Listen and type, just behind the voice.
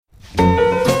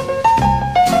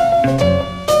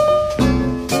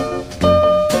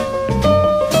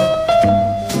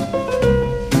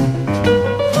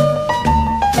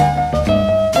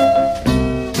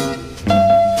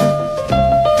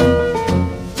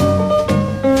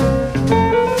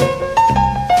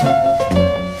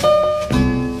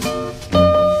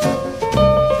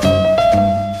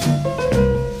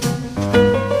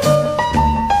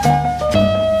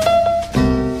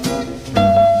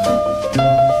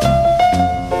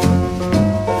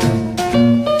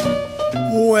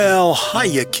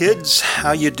Hiya, kids.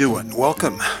 How you doing?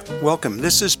 Welcome.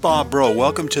 This is Bob Bro.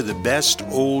 Welcome to the best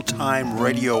old-time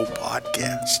radio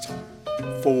podcast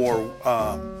for,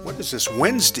 what is this,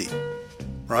 Wednesday,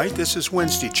 right? This is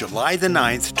Wednesday, July the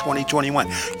 9th,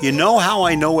 2021. You know how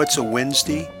I know it's a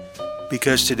Wednesday?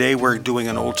 Because today we're doing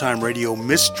an old-time radio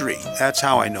mystery. That's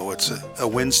how I know it's a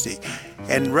Wednesday.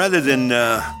 And rather than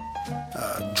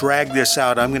drag this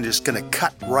out, I'm just going to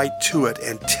cut right to it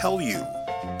and tell you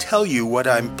what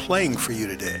I'm playing for you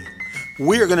today.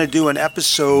 We are going to do an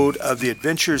episode of The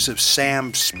Adventures of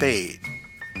Sam Spade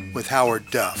with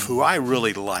Howard Duff, who I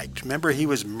really liked. Remember, he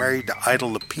was married to Ida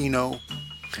Lupino.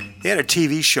 They had a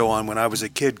TV show on when I was a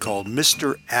kid called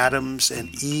Mr. Adams and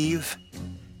Eve,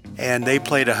 and they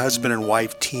played a husband and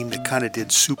wife team that kind of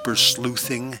did super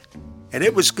sleuthing, and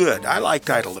it was good. I liked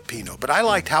Ida Lupino, but I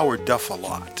liked Howard Duff a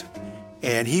lot.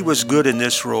 And he was good in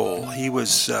this role. He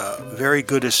was very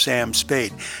good as Sam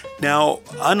Spade. Now,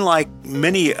 unlike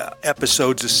many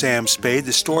episodes of Sam Spade,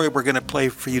 the story we're going to play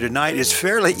for you tonight is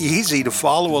fairly easy to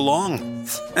follow along.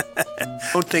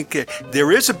 I don't think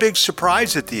there is a big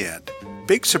surprise at the end.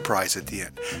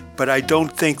 But I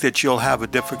don't think that you'll have a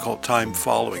difficult time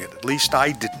following it. At least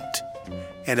I didn't.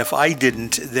 And if I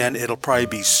didn't, then it'll probably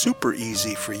be super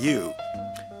easy for you,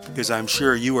 because I'm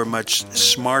sure you are much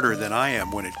smarter than I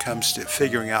am when it comes to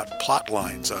figuring out plot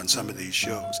lines on some of these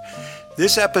shows.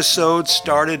 This episode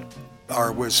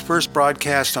was first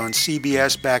broadcast on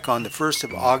CBS back on the 1st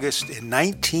of August in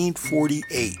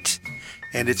 1948,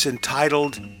 and it's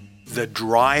entitled The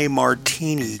Dry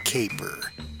Martini Caper.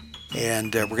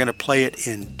 And we're going to play it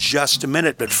in just a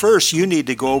minute. But first, you need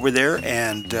to go over there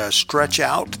and stretch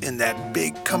out in that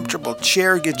big, comfortable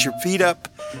chair. Get your feet up.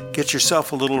 Get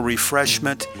yourself a little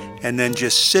refreshment. And then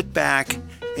just sit back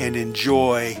and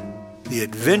enjoy The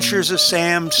Adventures of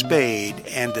Sam Spade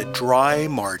and the Dry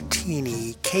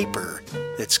Martini Caper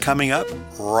that's coming up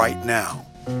right now.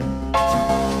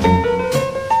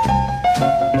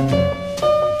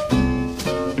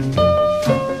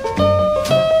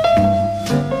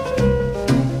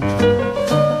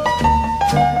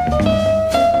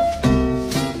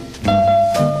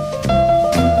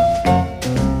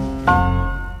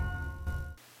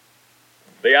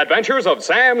 The Adventures of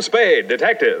Sam Spade,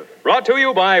 Detective, brought to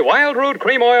you by Wild Root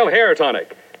Cream Oil Hair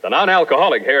Tonic, the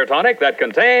non-alcoholic hair tonic that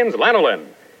contains lanolin.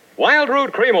 Wild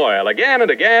Root Cream Oil, again and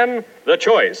again, the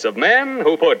choice of men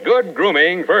who put good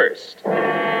grooming first.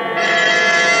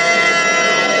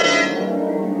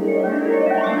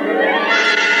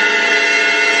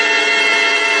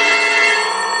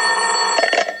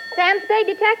 Sam Spade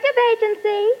Detective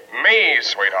Agency. Me,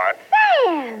 sweetheart.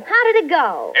 Sam, how did it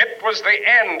go? It was the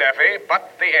end, Effie,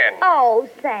 but the end. Oh,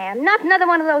 Sam, not another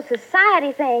one of those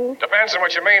society things. Depends on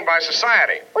what you mean by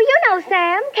society. Well, you know,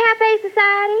 Sam, cafe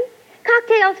society.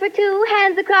 Cocktails for two,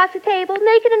 hands across the table,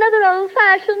 making another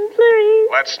old-fashioned, please.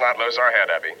 Let's not lose our head,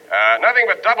 Effie. Nothing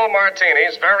but double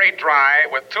martinis, very dry,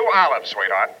 with 2 olives,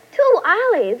 sweetheart. 2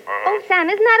 olives? Oh, Sam,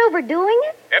 isn't that overdoing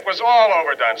it? It was all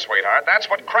overdone, sweetheart. That's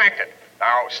what cracked it.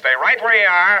 Now, stay right where you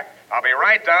are. I'll be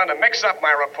right down to mix up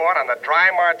my report on the dry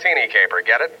martini caper.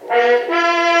 Get it?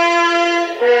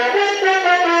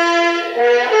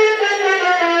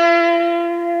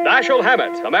 Dashiell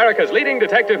Hammett, America's leading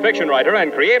detective fiction writer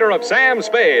and creator of Sam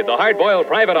Spade, the hard-boiled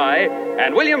private eye,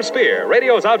 and William Spear,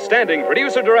 radio's outstanding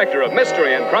producer-director of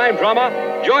mystery and crime drama,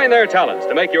 join their talents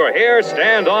to make your hair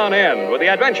stand on end with the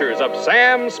adventures of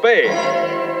Sam Spade.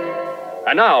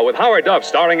 And now, with Howard Duff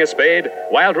starring as Spade,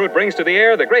 Wild Root brings to the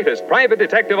air the greatest private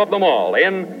detective of them all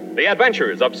in The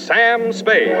Adventures of Sam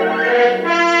Spade.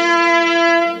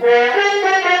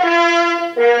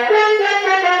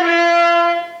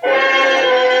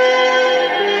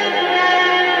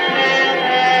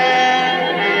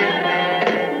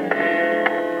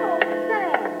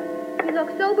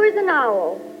 Sober as an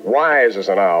owl. Wise as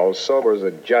an owl, sober as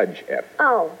a judge, F.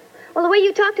 Oh. Well, the way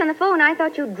you talked on the phone, I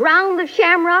thought you'd drowned the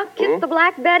shamrock, kissed the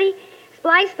Black Betty,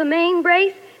 spliced the main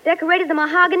brace, decorated the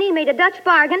mahogany, made a Dutch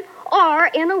bargain, or,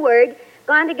 in a word,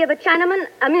 gone to give a Chinaman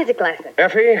a music lesson.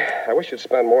 Effie, I wish you'd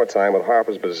spend more time with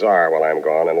Harper's Bazaar while I'm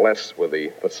gone and less with the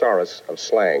thesaurus of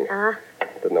slang.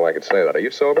 Didn't know I could say that. Are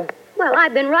you sober? Well,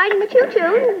 I've been riding the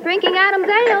choo-choo, drinking Adam's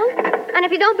ale. And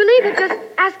if you don't believe it, just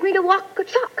ask me to walk a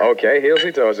chalk. Okay,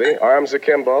 heelsy-toesy, arms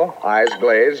akimbo, eyes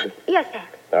glazed. Yes, Sam.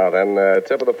 Now then,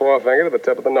 tip of the forefinger to the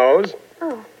tip of the nose.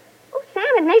 Oh, Sam,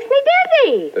 it makes me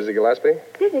dizzy. Dizzy Gillespie?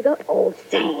 Dizzy go... Oh,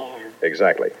 Sam.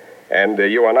 Exactly. And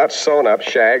you are not sewn up,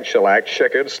 shagged, shellacked,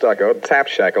 chickered, stuccoed,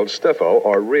 tap-shackled, stiffo,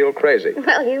 or real crazy.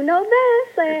 Well, you know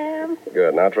best, Sam.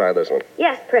 Good. Now try this one.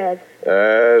 Yes, Pres.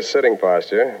 Sitting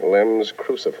posture, limbs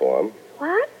cruciform.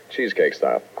 What? cheesecake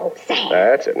style. Oh, Sam.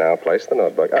 That's it. Now place the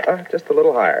notebook. Just a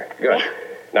little higher. Good.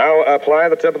 Now apply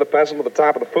the tip of the pencil to the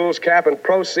top of the fool's cap and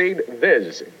proceed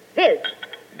viz. Viz.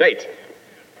 Date,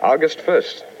 August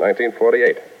 1st,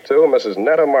 1948. To Mrs.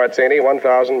 Netta Martini,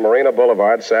 1000 Marina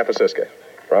Boulevard, San Francisco.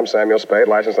 From Samuel Spade,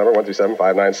 license number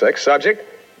 127596. Subject,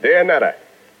 Dear Netta.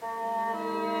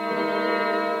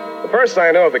 The first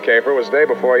I knew of the caper was day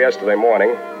before yesterday morning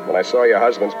when I saw your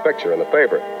husband's picture in the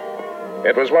paper.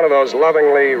 It was one of those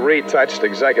lovingly retouched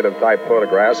executive-type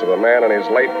photographs of a man in his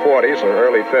late 40s or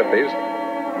early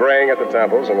 50s, graying at the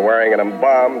temples and wearing an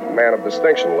embalmed man of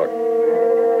distinction look.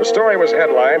 The story was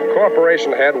headlined,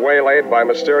 Corporation Head Waylaid by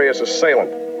Mysterious Assailant.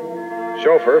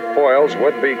 Chauffeur foils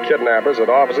would-be kidnappers at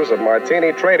offices of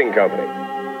Martini Trading Company.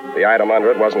 The item under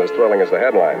it wasn't as thrilling as the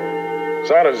headline.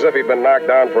 Sounded as if he'd been knocked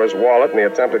down for his wallet and the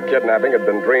attempted kidnapping had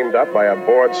been dreamed up by a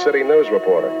bored city news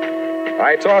reporter.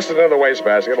 I tossed it into the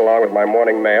wastebasket along with my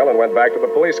morning mail and went back to the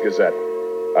Police Gazette.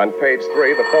 On page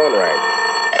 3, the phone rang.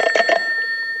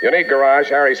 Unique Garage,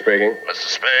 Harry speaking. Mr.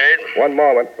 Spade? One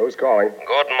moment. Who's calling?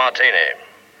 Gordon Martini.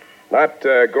 Not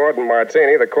Gordon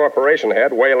Martini, the corporation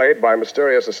head, waylaid by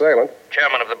mysterious assailant.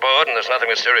 Chairman of the board, and there's nothing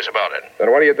mysterious about it.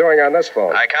 Then what are you doing on this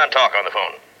phone? I can't talk on the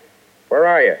phone. Where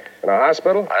are you? In a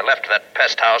hospital? I left that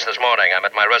pest house this morning. I'm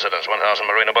at my residence, 1000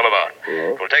 Marina Boulevard.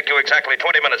 Mm-hmm. It will take you exactly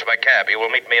 20 minutes by cab. You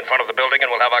will meet me in front of the building, and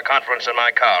we'll have our conference in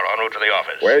my car en route to the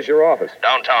office. Where's your office?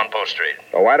 Downtown Post Street.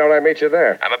 Oh, why don't I meet you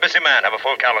there? I'm a busy man. Have a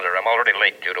full calendar. I'm already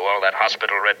late due to all that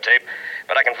hospital red tape.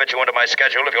 But I can fit you into my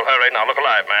schedule if you'll hurry. Now, look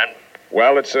alive, man.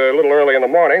 Well, it's a little early in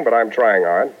the morning, but I'm trying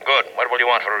hard. Good. What will you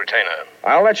want for a retainer?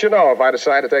 I'll let you know if I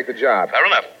decide to take the job. Fair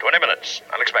enough. 20 minutes.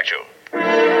 I'll expect you.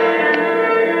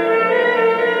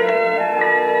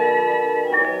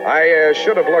 I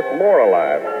should have looked more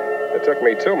alive. It took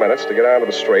me 2 minutes to get onto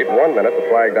the street, 1 minute to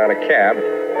flag down a cab,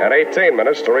 and 18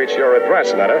 minutes to reach your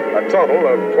address, Netta. A total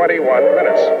of 21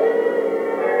 minutes.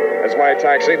 As my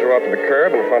taxi drew up to the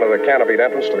curb in front of the canopied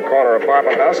entrance to the corner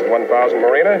apartment house at 1000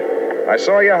 Marina, I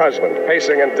saw your husband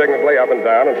pacing indignantly up and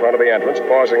down in front of the entrance,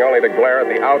 pausing only to glare at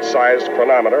the outsized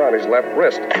chronometer on his left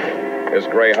wrist. His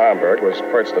gray Homburg was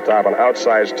perched atop an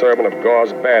outsized turban of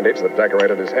gauze bandage that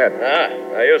decorated his head.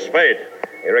 You Spade.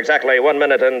 You're exactly 1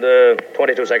 minute and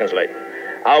 22 seconds late.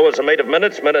 Hours are made of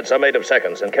minutes, minutes are made of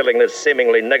seconds. In killing this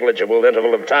seemingly negligible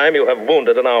interval of time, you have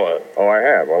wounded an hour. Oh, I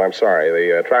have? Well, I'm sorry.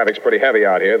 The traffic's pretty heavy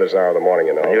out here this hour of the morning,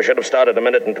 you know. You should have started 1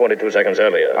 minute and 22 seconds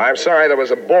earlier. I'm sorry there was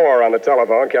a bore on the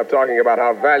telephone, kept talking about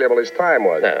how valuable his time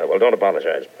was. Well, don't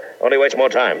apologize. Only waits more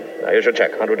time. Now, here's your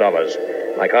check,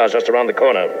 $100. My car's just around the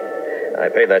corner. I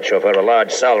paid that chauffeur a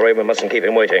large salary. We mustn't keep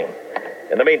him waiting.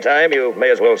 In the meantime, you may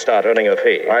as well start earning your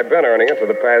fee. I've been earning it for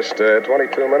the past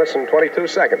 22 minutes and 22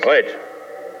 seconds. Wait.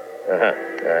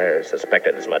 I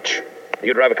suspected as much. Do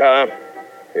you drive a car?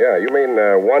 Yeah, you mean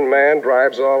one man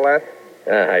drives all that?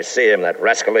 I see him, that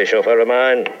rascally chauffeur of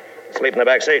mine. Asleep in the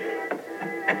back seat.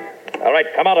 All right,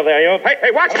 come out of there, you.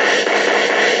 Hey, watch!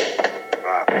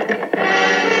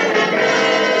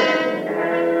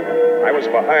 I was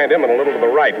behind him and a little to the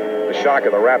right. The shock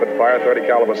of the rapid-fire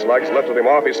 30-caliber slugs lifted him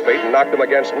off his feet and knocked him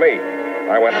against me.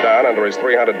 I went down under his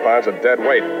 300 pounds of dead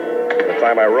weight. By the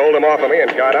time I rolled him off of me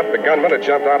and got up, the gunman had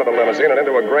jumped out of the limousine and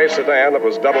into a gray sedan that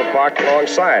was double-parked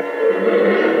alongside.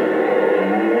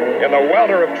 In the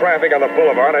welter of traffic on the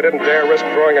boulevard, I didn't dare risk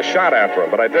throwing a shot after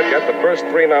him, but I did get the first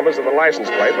 3 numbers of the license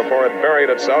plate before it buried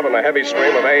itself in the heavy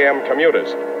stream of AM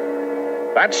commuters.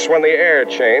 That's when the air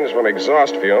changed from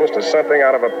exhaust fumes to something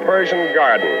out of a Persian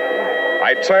garden.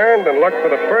 I turned and looked for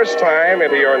the first time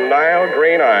into your Nile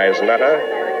green eyes, Netta,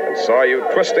 and saw you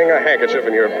twisting a handkerchief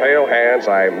in your pale hands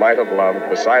I might have loved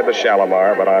beside the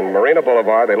Shalimar, but on Marina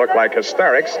Boulevard they looked like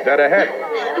hysterics dead ahead.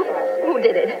 Who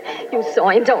did it? You saw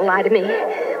him. Don't lie to me.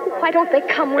 Why don't they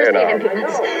come? Where's the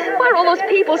ambulance? Why are all those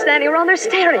people standing around there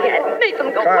staring at me? Make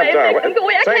them go away. Down. Make them go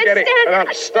away. I can't stand it. Now,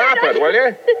 stop it, will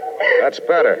you? That's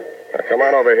better. Now, come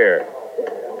on over here.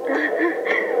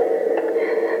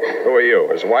 Who are you,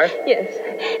 his wife? Yes,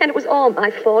 and it was all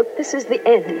my fault. This is the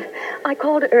end. I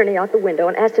called Ernie out the window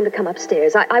and asked him to come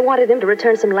upstairs. I wanted him to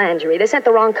return some lingerie. They sent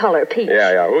the wrong color, peach.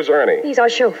 Yeah. Who's Ernie? He's our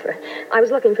chauffeur. I was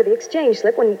looking for the exchange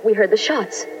slip when we heard the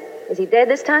shots. Is he dead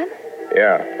this time?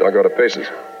 Yeah, they'll go to pieces.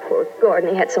 Poor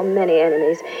Gordon, he had so many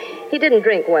enemies. He didn't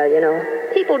drink well, you know.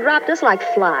 People dropped us like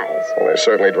flies. Well, they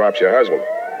certainly dropped your husband.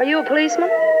 Are you a policeman?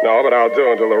 No, but I'll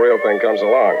do until the real thing comes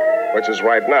along, which is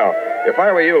right now. If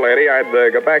I were you, lady, I'd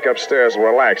go back upstairs and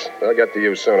relax. They'll get to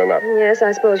you soon enough. Yes,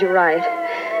 I suppose you're right.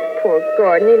 Poor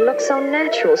Gordon, he looks so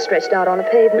natural stretched out on the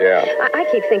pavement. Yeah. I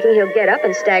keep thinking he'll get up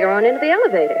and stagger on into the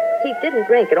elevator. He didn't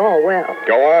drink at all well.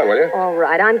 Go on, will you? All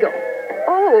right, I'm going.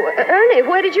 Oh, Ernie,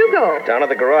 where did you go? Down at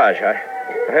the garage. I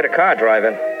heard a car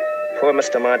driving. Poor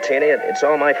Mr. Martini. It's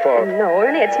all my fault. No,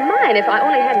 Ernie, it's mine if I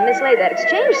only hadn't mislaid that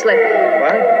exchange slip.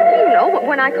 What? You know,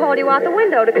 when I called you out the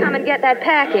window to come and get that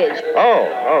package.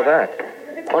 Oh, that.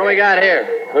 What do we got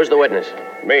here? Who's the witness?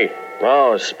 Me.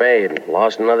 Oh, Spade.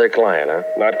 Lost another client, huh?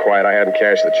 Not quite. I hadn't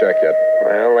cashed the check yet.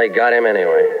 Well, they got him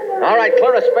anyway. All right,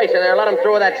 clear a space in there. Let him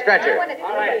through with that stretcher.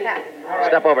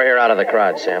 Step over here out of the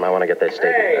crowd, Sam. I want to get that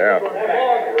statement. Yeah.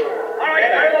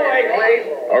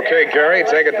 Okay, Gary,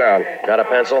 take it down. Got a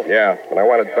pencil? Yeah, and I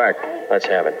want it back. Let's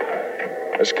have it.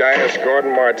 This guy is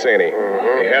Gordon Martini.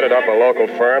 He headed up a local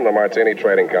firm, the Martini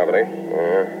Trading Company.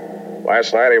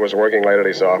 Last night he was working late at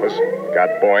his office.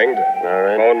 Got boinged. All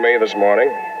right. Phoned me this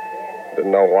morning.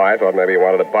 Didn't know why. Thought maybe he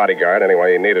wanted a bodyguard.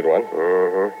 Anyway, he needed one.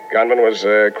 Gunman was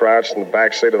crouched in the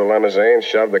back seat of the limousine,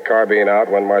 shoved the carbine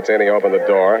out when Martini opened the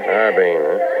door. Carbine,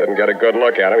 huh? Didn't get a good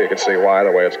look at him. You can see why,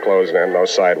 the way it's closed in. No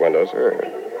side windows.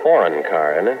 Foreign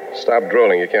car, isn't it? Stop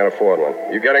drooling. You can't afford one.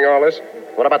 You getting all this?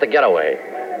 What about the getaway?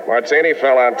 Martini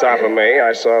fell on top of me.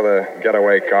 I saw the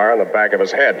getaway car in the back of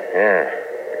his head. Yeah.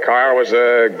 The car was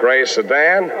a gray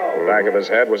sedan. The back of his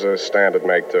head was a standard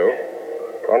make, too.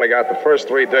 Only got the first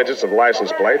 3 digits of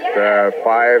license plate, 5D9.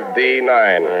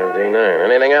 5D9.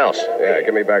 Anything else? Yeah,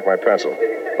 give me back my pencil.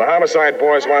 The homicide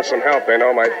boys want some help. They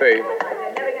know my fee.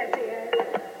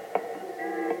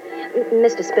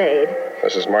 Mr. Spade.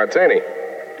 This is Martini.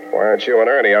 Why aren't you and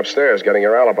Ernie upstairs getting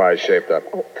your alibis shaped up?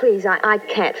 Oh, please, I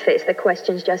can't face the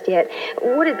questions just yet.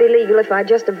 Would it be legal if I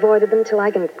just avoided them till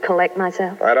I can collect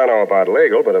myself? I don't know about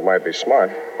legal, but it might be smart.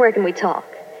 Where can we talk?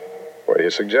 What do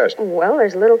you suggest? Well,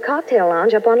 there's a little cocktail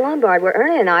lounge up on Lombard where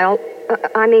Ernie and I all...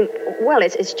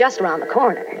 it's just around the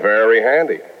corner. Very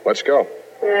handy. Let's go.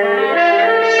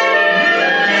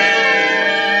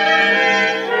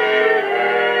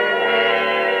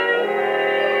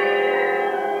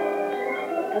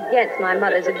 Against my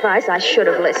mother's advice, I should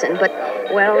have listened, but,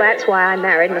 well, that's why I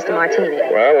married Mr. Martini.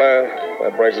 Well,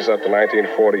 that brings us up to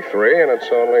 1943, and it's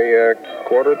only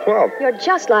 11:45. You're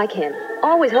just like him,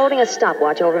 always holding a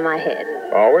stopwatch over my head.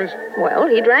 Always? Well,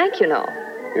 he drank, you know.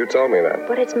 You told me that.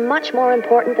 But it's much more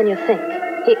important than you think.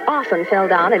 He often fell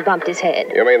down and bumped his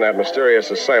head. You mean that mysterious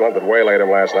assailant that waylaid him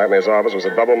last night in his office was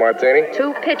a double Martini?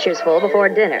 2 pitchers full before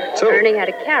dinner. 2? Ernie had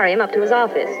to carry him up to his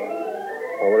office.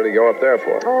 Well, what did he go up there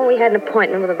for? Oh, we had an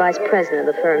appointment with the vice president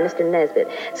of the firm, Mr. Nesbitt.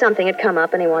 Something had come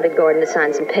up, and he wanted Gordon to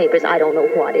sign some papers. I don't know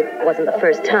what. It wasn't the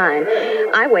first time.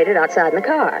 I waited outside in the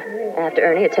car. After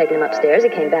Ernie had taken him upstairs, he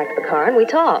came back to the car, and we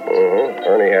talked.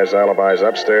 Ernie has alibis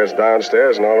upstairs,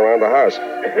 downstairs, and all around the house.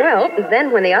 Well,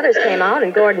 then when the others came out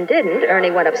and Gordon didn't,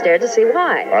 Ernie went upstairs to see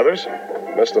why. Others?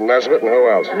 Mr. Nesbitt and who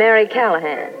else? Mary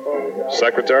Callahan.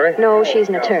 Secretary? No, she's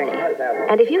an attorney.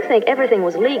 And if you think everything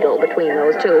was legal between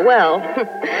those two, well,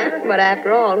 but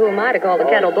after all, who am I to call the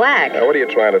kettle black? Now, what are you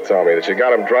trying to tell me? That you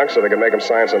got him drunk so they could make him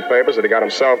sign some papers? That he got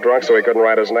himself drunk so he couldn't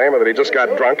write his name? Or that he just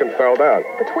got drunk and fell down?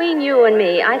 Between you and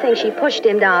me, I think she pushed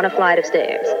him down a flight of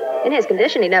stairs. In his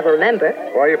condition, he'd never remember.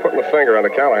 Why are you putting the finger on the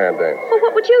Callahan dame? Well,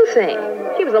 what would you think?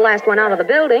 She was the last one out of the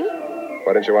building.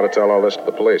 Why didn't you want to tell all this to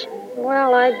the police?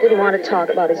 Well, I didn't want to talk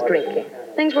about his drinking.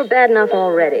 Things were bad enough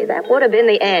already. That would have been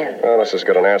the end. Well, that's as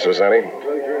good an answer as any.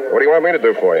 What do you want me to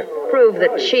do for you? Prove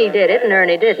that she did it and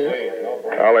Ernie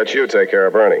didn't. I'll let you take care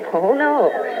of Ernie. Oh,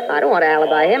 no. I don't want to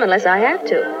alibi him unless I have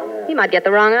to. He might get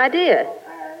the wrong idea.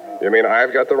 You mean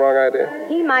I've got the wrong idea?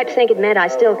 He might think it meant I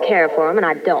still care for him, and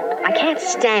I don't. I can't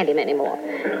stand him anymore.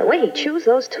 The way he chews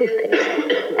those toothpicks.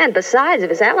 And besides, if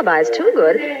his alibi is too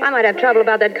good, I might have trouble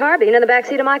about that carbine in the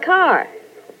backseat of my car.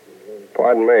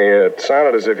 Pardon me, it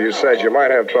sounded as if you said you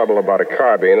might have trouble about a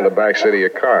carbine in the backseat of your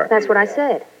car. That's what I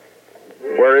said.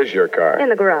 Where is your car? In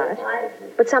the garage.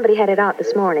 But somebody had it out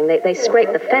this morning. They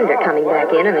scraped the fender coming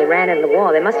back in, and they ran into the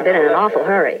wall. They must have been in an awful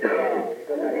hurry.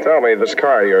 Tell me, this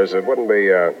car of yours, it wouldn't be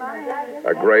a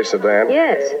gray sedan?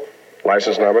 Yes.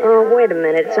 License number? Oh, wait a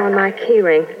minute. It's on my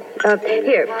keyring.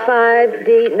 Here,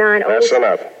 5D90... That's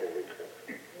enough.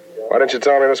 Why didn't you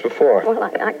tell me this before? Well,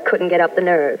 I couldn't get up the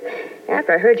nerve.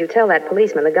 After I heard you tell that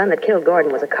policeman the gun that killed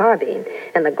Gordon was a carbine,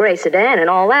 and the gray sedan and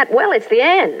all that, well, it's the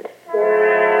end.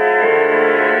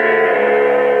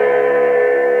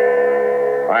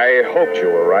 I hoped you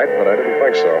were right, but I didn't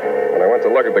think so. When I went to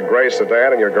look at the gray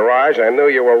sedan in your garage, I knew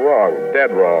you were wrong,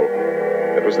 dead wrong.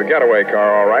 It was the getaway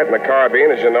car, all right, and the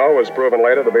carbine, as you know, was proven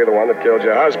later to be the one that killed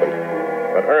your husband.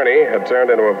 But Ernie had turned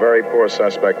into a very poor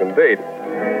suspect indeed.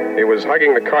 He was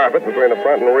hugging the carpet between the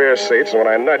front and rear seats, and when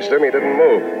I nudged him, he didn't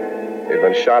move. He'd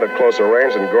been shot at closer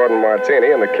range than Gordon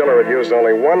Martini, and the killer had used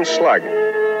only one slug.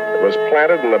 It was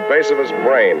planted in the base of his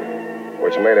brain,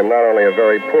 which made him not only a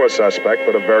very poor suspect,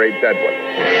 but a very dead one.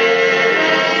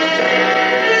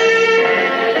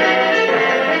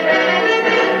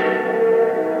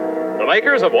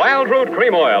 makers of Wild Root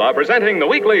Cream Oil are presenting the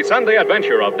weekly Sunday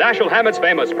adventure of Dashiell Hammett's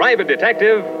famous private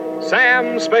detective,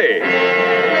 Sam Spade.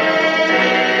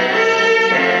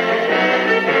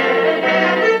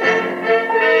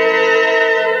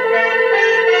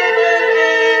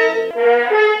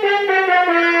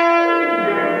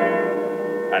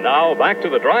 And now, back to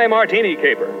the Dry Martini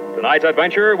Caper. Tonight's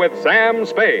adventure with Sam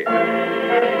Spade.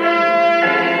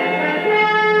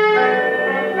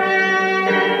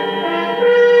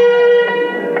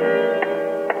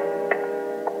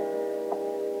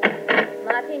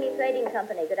 Martini Trading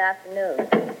Company, good afternoon.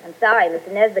 I'm sorry,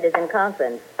 Mr. Nesbitt is in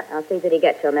conference. I'll see that he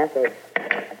gets your message.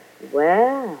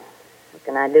 Well, what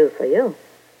can I do for you?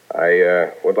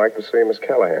 I would like to see Miss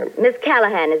Callahan. Miss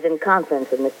Callahan is in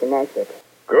conference with Mr. Nesbitt.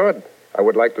 Good. I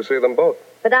would like to see them both.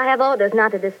 But I have orders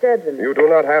not to disturb them. You do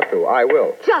not have to. I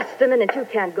will. Just a minute. You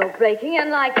can't go breaking in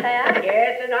like that.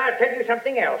 Yes, and I'll tell you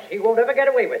something else. He won't ever get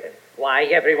away with it. Why,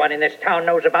 everyone in this town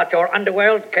knows about your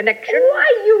underworld connection.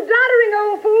 Why, you doddering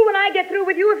old fool, when I get through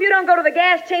with you, if you don't go to the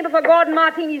gas chamber for Gordon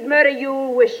Martini's murder,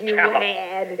 you'll wish you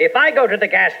had. If I go to the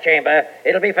gas chamber,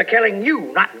 it'll be for killing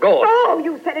you, not Gordon. Oh,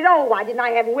 you said it. Oh, why didn't I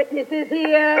have witnesses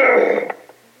here?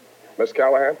 Miss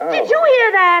Callahan? Did you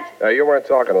hear that? You weren't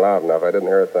talking loud enough. I didn't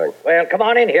hear a thing. Well, come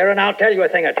on in here, and I'll tell you a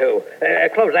thing or two.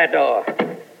 Close that door.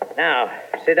 Now,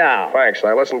 sit down. Thanks.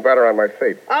 I listen better on my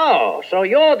feet. Oh, so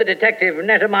you're the detective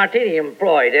Netta Martini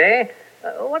employed, eh?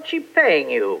 What's she paying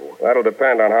you? That'll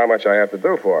depend on how much I have to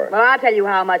do for her. Well, I'll tell you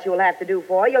how much you'll have to do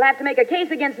for her. You'll have to make a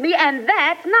case against me, and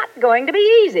that's not going to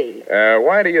be easy.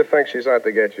 Why do you think she's out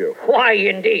to get you? Why,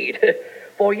 indeed.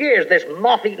 For years, this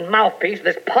moth-eaten mouthpiece,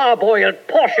 this parboiled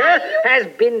Portia, has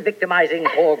been victimizing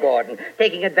poor Gordon,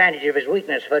 taking advantage of his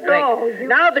weakness for drink. Oh,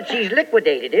 Now that she's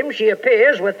liquidated him, she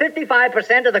appears with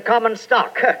 55% of the common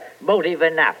stock. Motive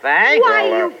enough, eh?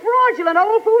 Why, you fraudulent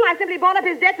old fool. I simply bought up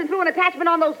his debts and threw an attachment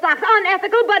on those stocks.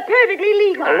 Unethical, but perfectly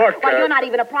legal. Look, Why, you're not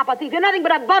even a proper thief. You're nothing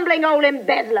but a bumbling old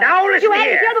embezzler. Now, listen You had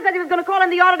here. to tell because he was going to call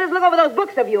in the auditors to look over those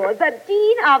books of yours. The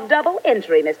Dean of Double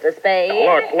Entry, Mr.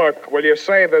 Spade. Look, will you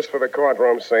save this for the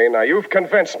courtroom scene? Now, you've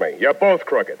convinced me. You're both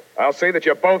crooked. I'll see that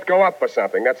you both go up for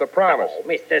something. That's a promise. Oh,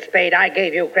 Mr. Spade, I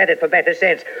gave you credit for better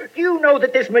sense. Do you know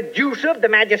that this Medusa of the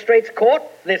magistrate's court,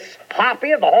 this harpy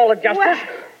of the Hall of Justice,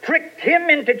 tricked him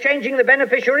into changing the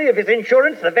beneficiary of his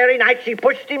insurance the very night she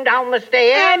pushed him down the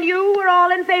stairs? And you were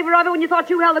all in favor of it when you thought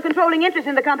you held the controlling interest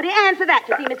in the company. Answer that.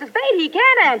 You see, Mr. Spade, he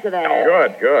can't answer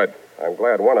that. Good. I'm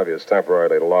glad one of you is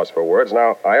temporarily lost for words.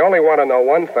 Now, I only want to know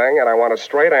one thing, and I want a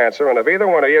straight answer. And if either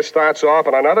one of you starts off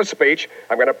on another speech,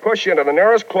 I'm going to push you into the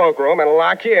nearest cloakroom and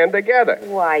lock you in together.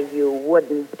 Why, you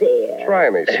wouldn't dare.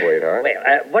 Try me, sweetheart.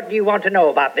 Well, what do you want to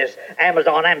know about this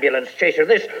Amazon ambulance chaser,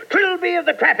 this Trilby of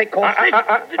the traffic course?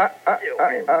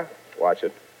 Watch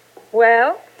it.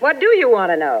 Well, what do you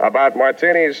want to know? About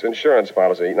Martini's insurance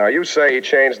policy. Now, you say he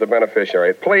changed the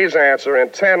beneficiary. Please answer in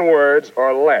 10 words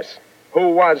or less.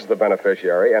 Who was the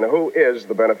beneficiary, and who is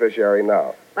the beneficiary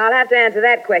now? I'll have to answer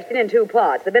that question in two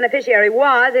parts. The beneficiary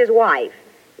was his wife.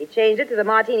 He changed it to the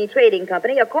Martini Trading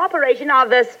Company, a corporation of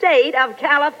the state of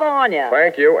California.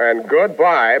 Thank you, and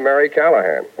goodbye, Mary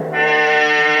Callahan.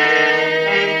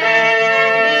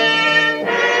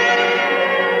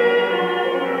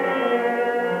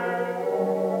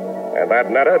 And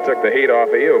that Netta took the heat off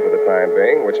of you for the time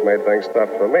being, which made things tough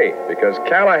for me. Because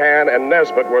Callahan and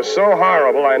Nesbitt were so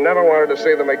horrible, I never wanted to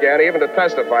see them again, even to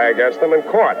testify against them in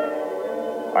court.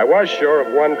 I was sure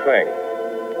of one thing.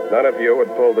 None of you had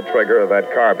pulled the trigger of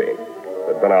that carbine.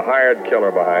 There'd been a hired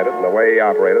killer behind it, and the way he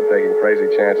operated, taking crazy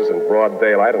chances in broad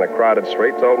daylight in a crowded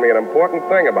street, told me an important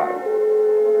thing about him.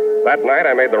 That night,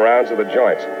 I made the rounds of the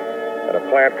joints. At a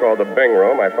plant called the Bing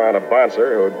Room, I found a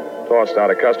bouncer who'd tossed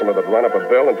out a customer that'd run up a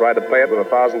bill and tried to pay it with a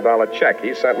 $1,000 check.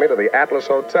 He sent me to the Atlas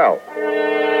Hotel.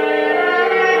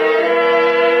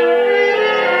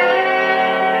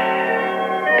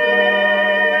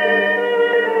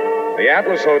 The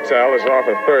Atlas Hotel is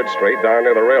off of 3rd Street down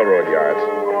near the railroad yards.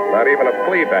 Not even a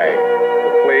flea bag.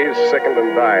 The fleas sickened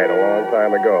and died a long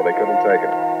time ago. They couldn't take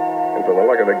it. And from the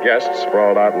look of the guests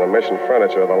sprawled out in the mission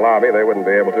furniture of the lobby, they wouldn't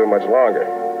be able to much longer.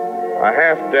 A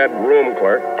half-dead room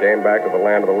clerk came back to the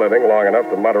land of the living long enough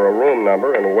to mutter a room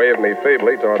number and wave me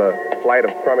feebly toward a flight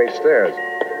of crummy stairs.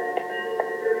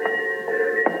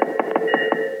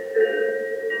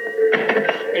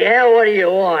 Yeah, what do you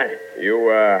want? You,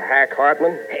 Hack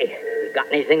Hartman? Hey, you got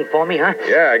anything for me, huh?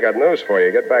 Yeah, I got news for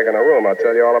you. Get back in the room. I'll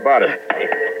tell you all about it.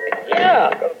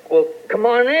 Yeah. Well, come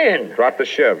on in. Drop the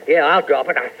shiv. Yeah, I'll drop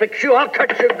it. I'll fix you. I'll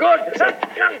cut you good.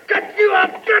 I'll cut you.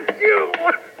 I'll cut you.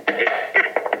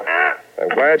 I'm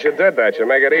glad you did that. You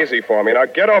make it easy for me. Now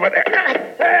get over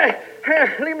there.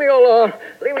 Leave me alone.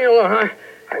 Leave me alone.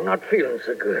 I'm not feeling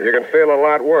so good. You can feel a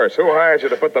lot worse. Who hired you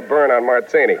to put the burn on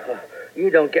Martini? You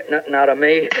don't get nothing out of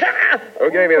me.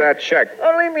 Who gave you that check?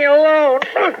 Oh, leave me alone.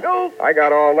 I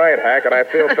got all night, Hack, and I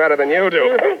feel better than you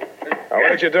do. Now, what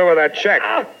did you do with that check?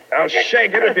 I'll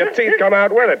shake it if your teeth come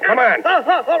out with it. Come on.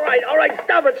 All right.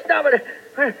 Stop it.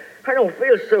 I don't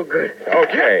feel so good.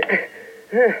 Okay.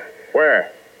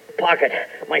 Where? Pocket.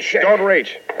 My shirt. Don't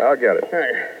reach. I'll get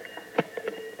it.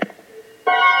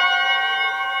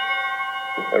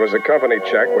 It was a company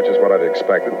check, which is what I'd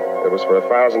expected. It was for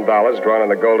 $1,000 drawn on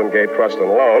the Golden Gate Trust and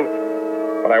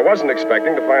Loan, but I wasn't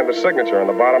expecting to find the signature on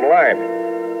the bottom line.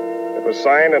 It was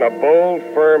signed in a bold,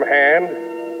 firm hand,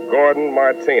 Gordon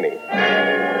Martini.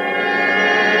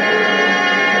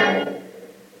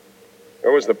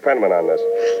 Who was the penman on this?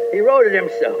 He wrote it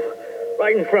himself,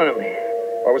 right in front of me.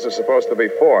 What was it supposed to be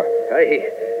for?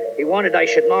 He wanted I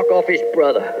should knock off his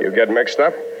brother. You get mixed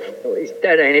up? Well, he's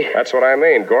dead, ain't he? That's what I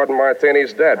mean. Gordon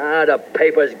Martini's dead. The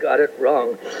papers got it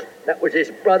wrong. That was his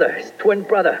brother, his twin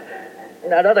brother.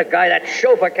 And that other guy, that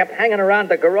chauffeur, kept hanging around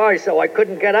the garage so I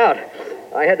couldn't get out.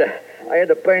 I had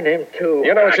to burn him, too.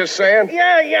 You know what you're saying?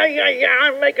 Yeah.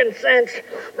 I'm making sense.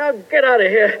 Now get out of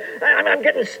here. I'm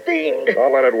getting steamed.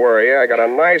 Don't let it worry you. I got a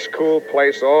nice, cool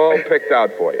place all picked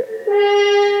out for you.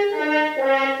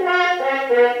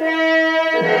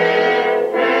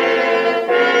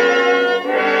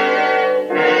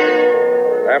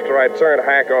 After I turned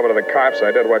Hack over to the cops,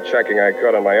 I did what checking I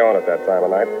could on my own at that time of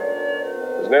night.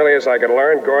 As nearly as I could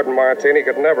learn, Gordon Martini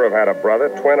could never have had a brother,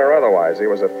 twin or otherwise. He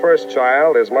was a first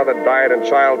child. His mother died in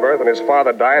childbirth, and his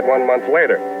father died 1 month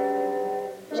later.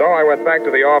 So I went back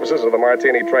to the offices of the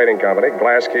Martini Trading Company,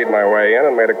 glass-keyed my way in,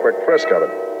 and made a quick frisk of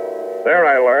it. There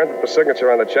I learned that the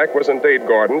signature on the check was indeed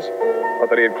Gordon's, but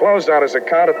that he had closed out his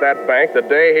account at that bank the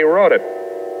day he wrote it.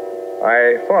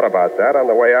 I thought about that on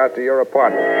the way out to your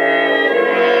apartment.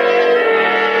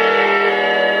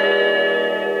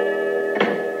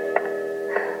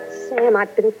 Sam,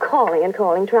 I've been calling and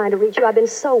calling, trying to reach you. I've been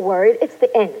so worried. It's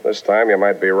the end. This time you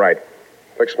might be right.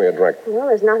 Fix me a drink. Well,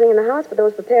 there's nothing in the house but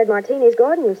those prepared martinis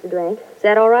Gordon used to drink. Is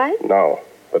that all right? No,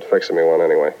 but fix me one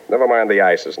anyway. Never mind the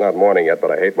ice. It's not morning yet,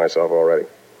 but I hate myself already.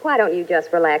 Why don't you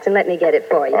just relax and let me get it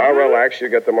for you? I'll relax. You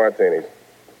get the martinis.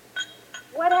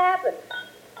 What happened?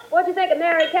 What'd you think of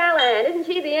Mary Callahan? Isn't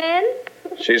she the end?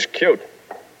 She's cute.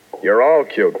 You're all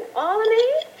cute. All of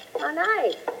me? How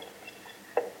nice.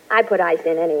 I put ice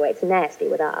in anyway. It's nasty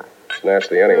without. It's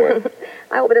nasty anyway.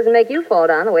 I hope it doesn't make you fall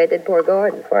down the way it did poor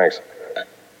Gordon. Thanks.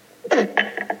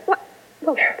 What?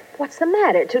 Well, what's the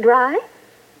matter? Too dry?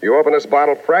 You open this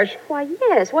bottle fresh? Why,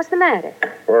 yes. What's the matter?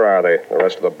 Where are they, the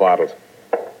rest of the bottles?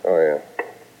 Oh, yeah.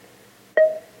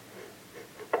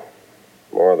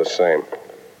 More of the same.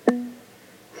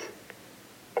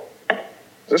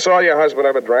 Is this all your husband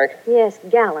ever drank? Yes,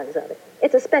 gallons of it.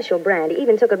 It's a special brand. He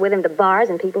even took it with him to bars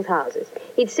and people's houses.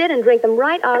 He'd sit and drink them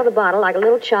right out of the bottle like a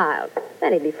little child.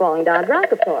 Then he'd be falling down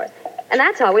drunk, of course. And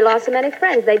that's how we lost so many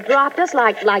friends. They dropped us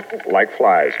like... Like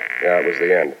flies. Yeah, it was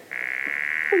the end.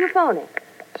 Who you phoning?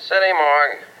 City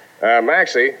morgue.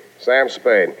 Maxie, Sam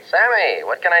Spade. Sammy,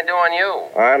 what can I do on you?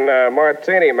 On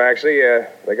Martini, Maxie,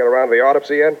 they got around to the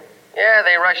autopsy yet? Yeah,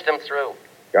 they rushed him through.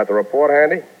 Got the report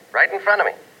handy? Right in front of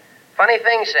me. Funny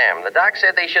thing, Sam. The doc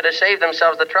said they should have saved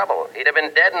themselves the trouble. He'd have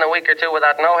been dead in a week or two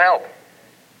without no help.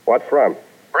 What from?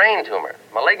 Brain tumor.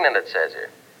 Malignant, it says here.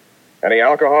 Any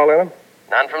alcohol in him?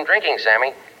 None from drinking,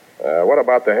 Sammy. What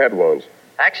about the head wounds?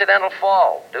 Accidental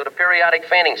fall due to periodic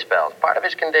fainting spells. Part of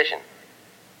his condition.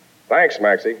 Thanks,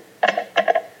 Maxie.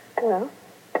 Well,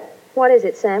 what is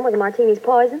it, Sam? Were the martinis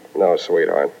poisoned? No,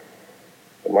 sweetheart.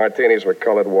 The martinis were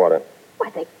colored water. Why,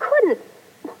 they couldn't.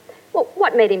 Well,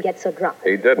 what made him get so drunk?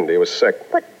 He didn't. He was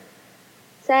sick. But,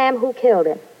 Sam, who killed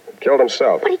him? Killed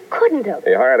himself. But he couldn't have.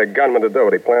 He hired a gunman to do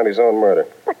it. He planned his own murder.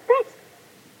 But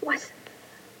that's...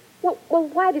 Well,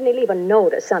 why didn't he leave a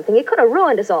note or something? He could have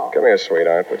ruined us all. Come here,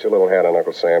 sweetheart. Put your little hand on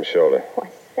Uncle Sam's shoulder. Why,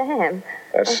 Sam...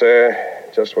 That's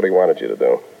just what he wanted you to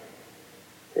do.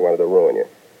 He wanted to ruin you.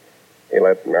 He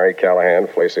let Mary Callahan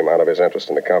fleece him out of his interest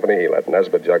in the company. He let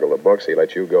Nesbitt juggle the books. He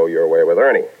let you go your way with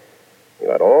Ernie. He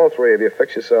let all three of you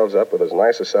fix yourselves up with as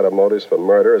nice a set of motives for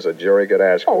murder as a jury could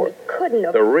ask for. He couldn't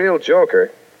have... The real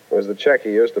joker was the check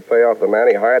he used to pay off the man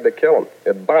he hired to kill him.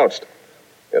 It bounced.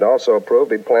 It also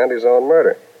proved he'd planned his own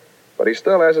murder. But he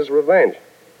still has his revenge.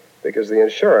 Because the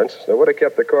insurance that would have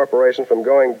kept the corporation from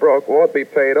going broke won't be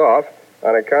paid off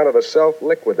on account of the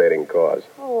self-liquidating cause.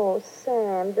 Oh,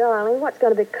 Sam, darling, what's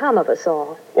going to become of us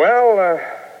all? Well,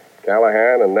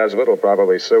 Callahan and Nesbitt will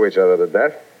probably sue each other to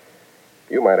death.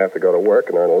 You might have to go to work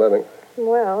and earn a living.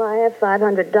 Well, I have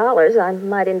 $500. I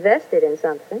might invest it in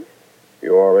something.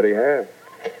 You already have.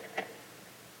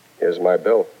 Here's my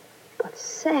bill. But,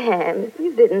 Sam,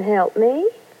 you didn't help me.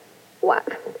 What?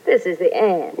 This is the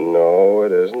end. No,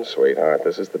 it isn't, sweetheart.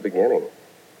 This is the beginning.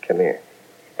 Come here.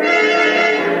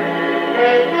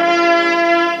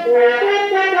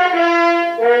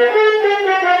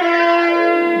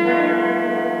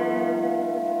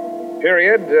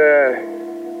 Period.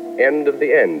 End of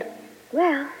the end.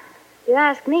 Well, if you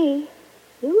ask me,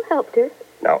 you helped her.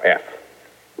 Now, F.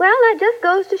 Well, that just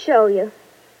goes to show you.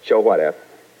 Show what, F?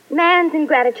 Man's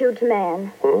ingratitude to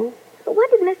man. Hmm? But what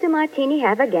did Mr. Martini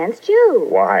have against you?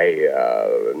 Why,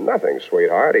 nothing,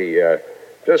 sweetheart. He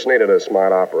just needed a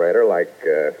smart operator like,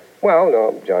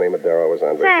 no, Johnny Madero was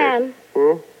on vacation.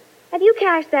 Sam, have you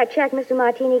cashed that check Mr.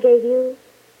 Martini gave you?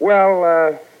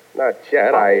 Well, not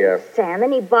yet. Sam,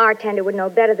 any bartender would know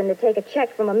better than to take a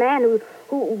check from a man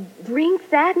who drinks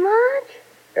that much.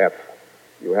 F,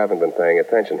 you haven't been paying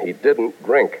attention. He didn't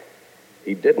drink.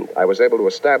 He didn't. I was able to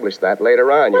establish that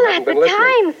later on. Well, you at haven't the been listening.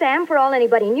 time, Sam, for all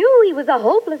anybody knew, he was a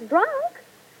hopeless drunk.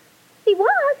 He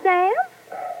was, Sam.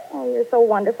 Oh, you're so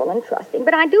wonderful and trusting.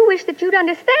 But I do wish that you'd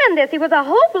understand this. He was a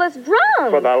hopeless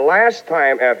drunk. For the last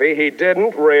time, Effie, he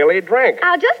didn't really drink.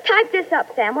 I'll just type this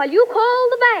up, Sam, while you call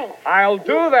the bank. I'll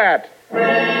do that. Well,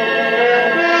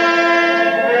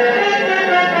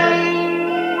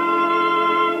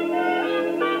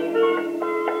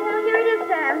 here it is,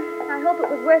 Sam. I hope it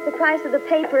was worth the price of the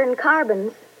paper and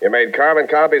carbons. You made carbon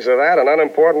copies of that? An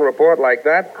unimportant report like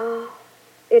that? Oh,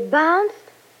 it bounced?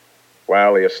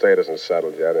 Well, the estate isn't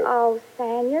settled yet. Oh,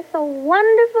 Sam, you're so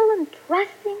wonderful and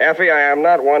trusting. Effie, I am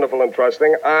not wonderful and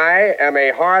trusting. I am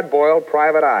a hard-boiled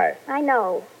private eye. I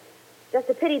know. Just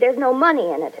a pity there's no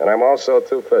money in it. And I'm also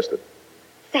two-fisted.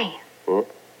 Sam,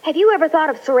 have you ever thought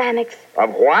of ceramics?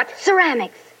 Of what?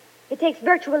 Ceramics. It takes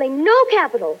virtually no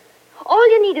capital. All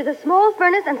you need is a small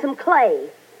furnace and some clay.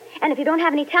 And if you don't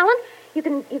have any talent, you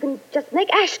can just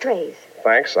make ashtrays.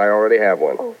 Thanks, I already have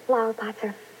one. Oh, flower pots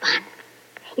are fun.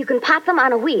 You can pot them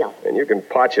on a wheel. And you can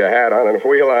pot your hat on and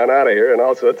wheel on out of here and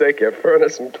also take your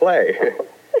furnace and clay. Oh,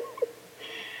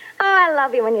 I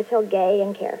love you when you're so gay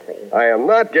and carefree. I am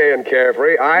not gay and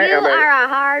carefree. You are a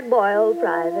hard-boiled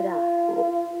private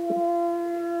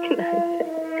eye. Good night,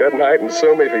 Sam. Good night, and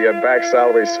sue me for your back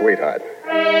salary, sweetheart.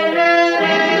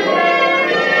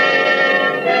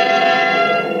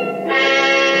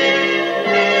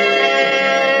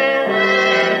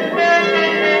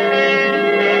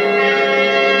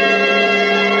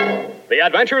 The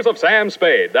Adventures of Sam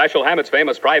Spade, Dashiell Hammett's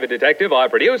famous private detective, are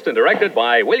produced and directed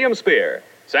by William Spear.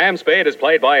 Sam Spade is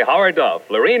played by Howard Duff.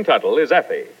 Lorene Tuttle is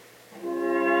Effie.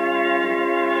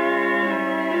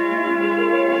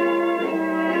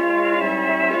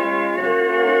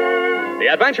 The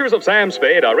Adventures of Sam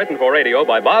Spade are written for radio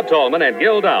by Bob Tallman and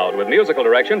Gil Dowd, with musical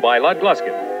direction by Lud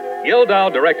Gluskin. Gil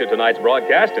Dowd directed tonight's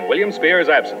broadcast in William Spear's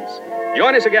absence.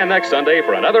 Join us again next Sunday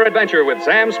for another adventure with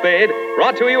Sam Spade,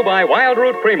 brought to you by Wild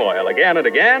Root Cream Oil. Again and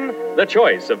again, the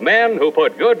choice of men who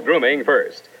put good grooming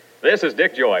first. This is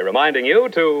Dick Joy reminding you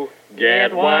to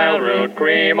get Wild Root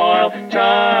Cream Oil,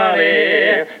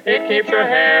 Charlie. It keeps your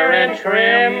hair in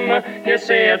trim. You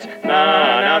see, it's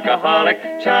non-alcoholic,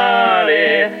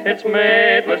 Charlie. It's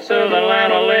made with soothing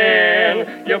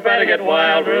lanolin. You better get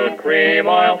Wild Root Cream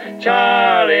Oil,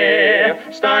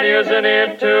 Charlie. Start using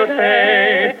it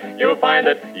today. You'll find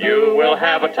that you will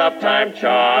have a tough time,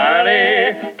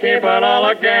 Charlie, keeping all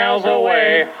the gals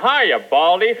away. Hiya,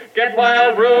 Baldy. Get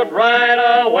Wild Root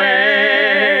right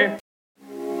away.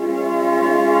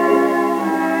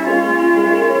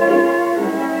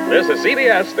 This is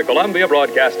CBS, the Columbia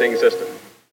Broadcasting System.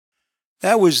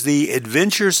 That was The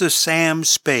Adventures of Sam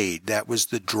Spade. That was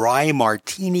the Dry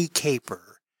Martini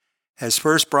Caper. As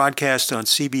first broadcast on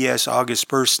CBS August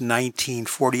 1st,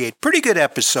 1948. Pretty good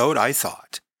episode, I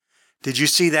thought. Did you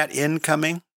see that end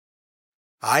coming?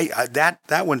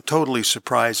 That one totally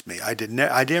surprised me. I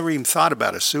never even thought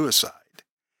about a suicide.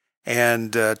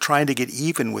 And trying to get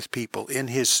even with people in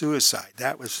his suicide.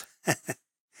 That was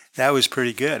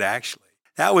pretty good, actually.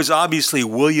 That was obviously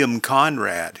William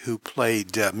Conrad, who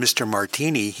played Mr.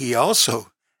 Martini. He also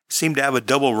seemed to have a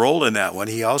double role in that one.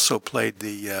 He also played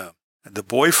the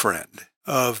boyfriend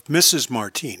of Mrs.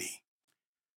 Martini.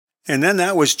 And then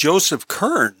that was Joseph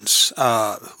Kearns,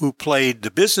 who played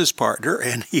the business partner,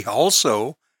 and he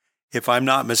also, if I'm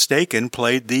not mistaken,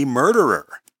 played the murderer.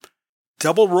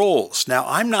 Double roles. Now,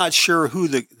 I'm not sure who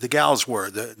the gals were,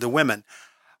 the women.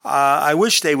 I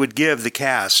wish they would give the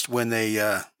cast when they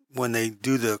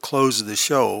do the close of the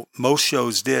show. Most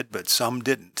shows did, but some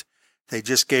didn't. They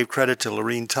just gave credit to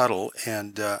Lorene Tuttle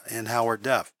and Howard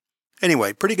Duff.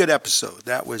 Anyway, pretty good episode.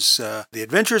 That was The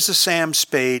Adventures of Sam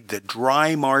Spade, the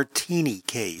Dry Martini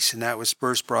Case, and that was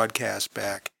first broadcast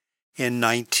back in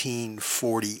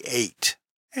 1948.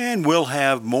 And we'll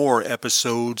have more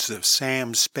episodes of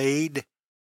Sam Spade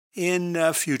in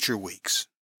future weeks.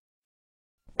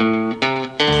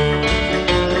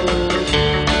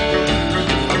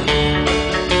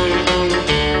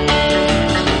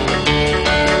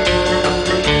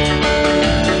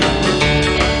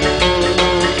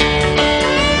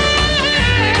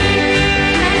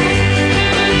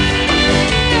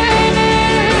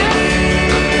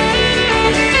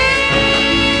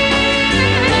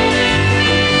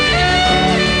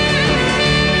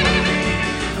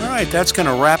 That's going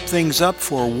to wrap things up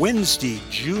for Wednesday,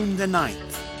 June the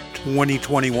 9th,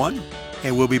 2021.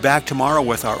 And we'll be back tomorrow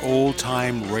with our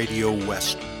old-time radio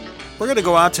western. We're going to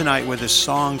go out tonight with a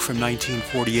song from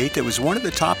 1948 that was one of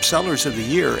the top sellers of the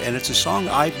year, and it's a song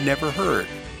I've never heard.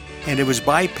 And it was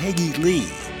by Peggy Lee.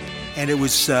 And it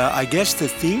was, I guess, the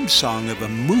theme song of a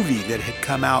movie that had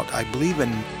come out, I believe,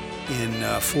 in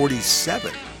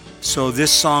 47. So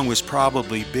this song was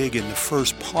probably big in the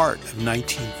first part of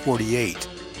 1948.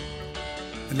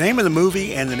 The name of the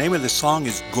movie and the name of the song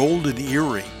is Golden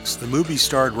Earrings. The movie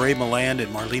starred Ray Milland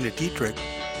and Marlene Dietrich,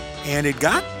 and it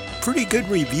got pretty good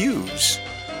reviews.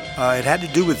 It had to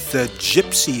do with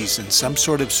gypsies and some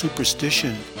sort of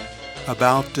superstition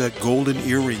about golden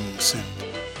earrings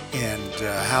and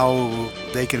how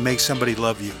they can make somebody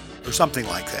love you, or something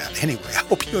like that. Anyway, I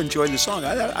hope you enjoyed the song.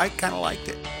 I kind of liked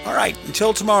it. All right,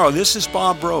 until tomorrow, this is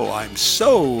Bob Bro. I'm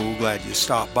so glad you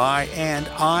stopped by, and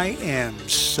I am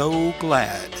so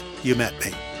glad you met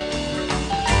me.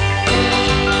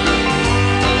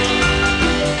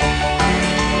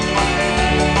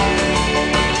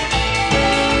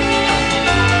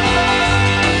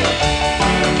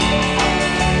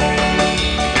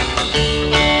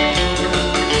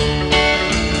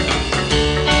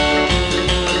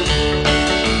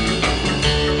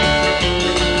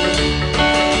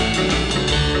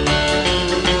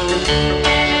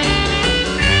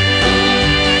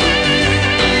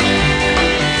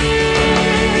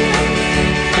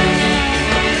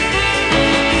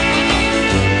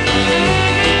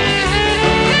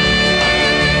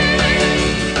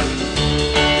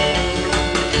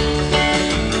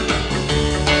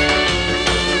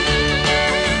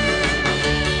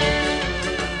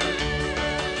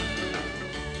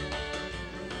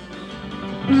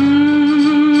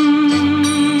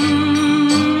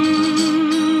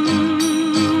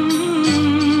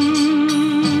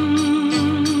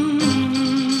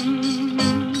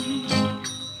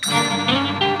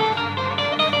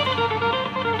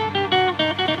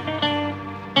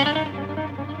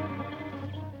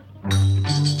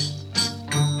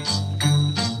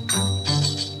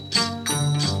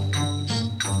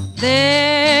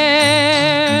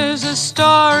 There's a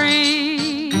story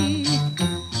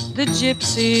the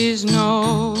gypsies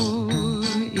know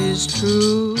is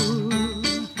true,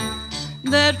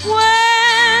 that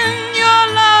when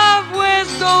your love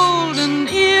wears golden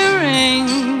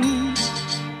earrings,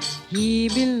 he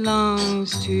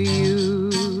belongs to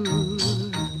you.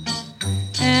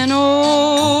 An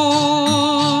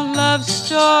old love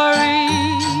story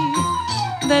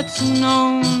that's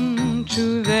known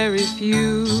to very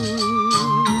few.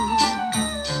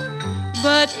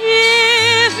 But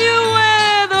if you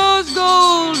wear those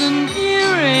golden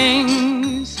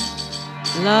earrings,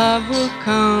 love will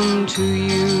come to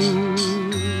you.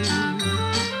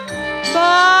 By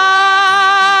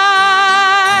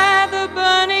the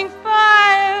burning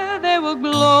fire, they will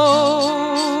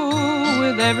glow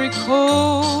with every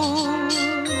coal.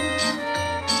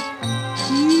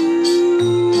 You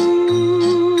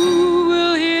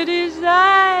will hear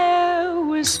desire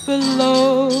whisper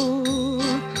low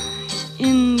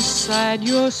inside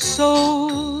your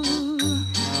soul.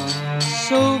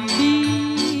 So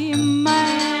be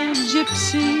my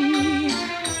gypsy,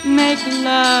 make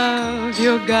love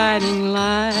your guiding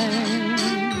light,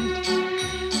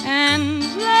 and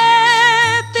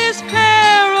let this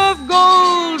pair of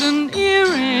golden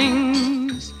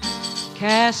earrings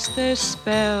cast their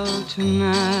spell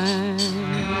tonight.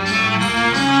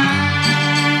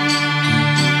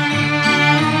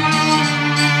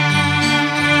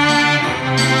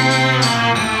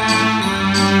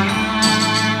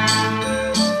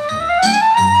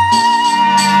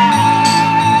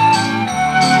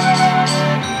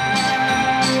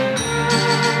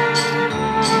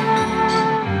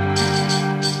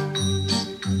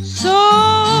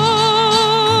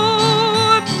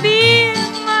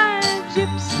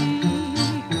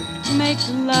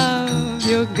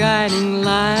 Guiding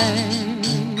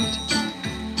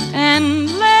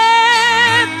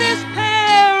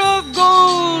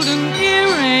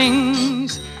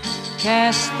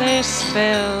cast their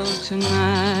spell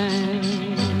tonight.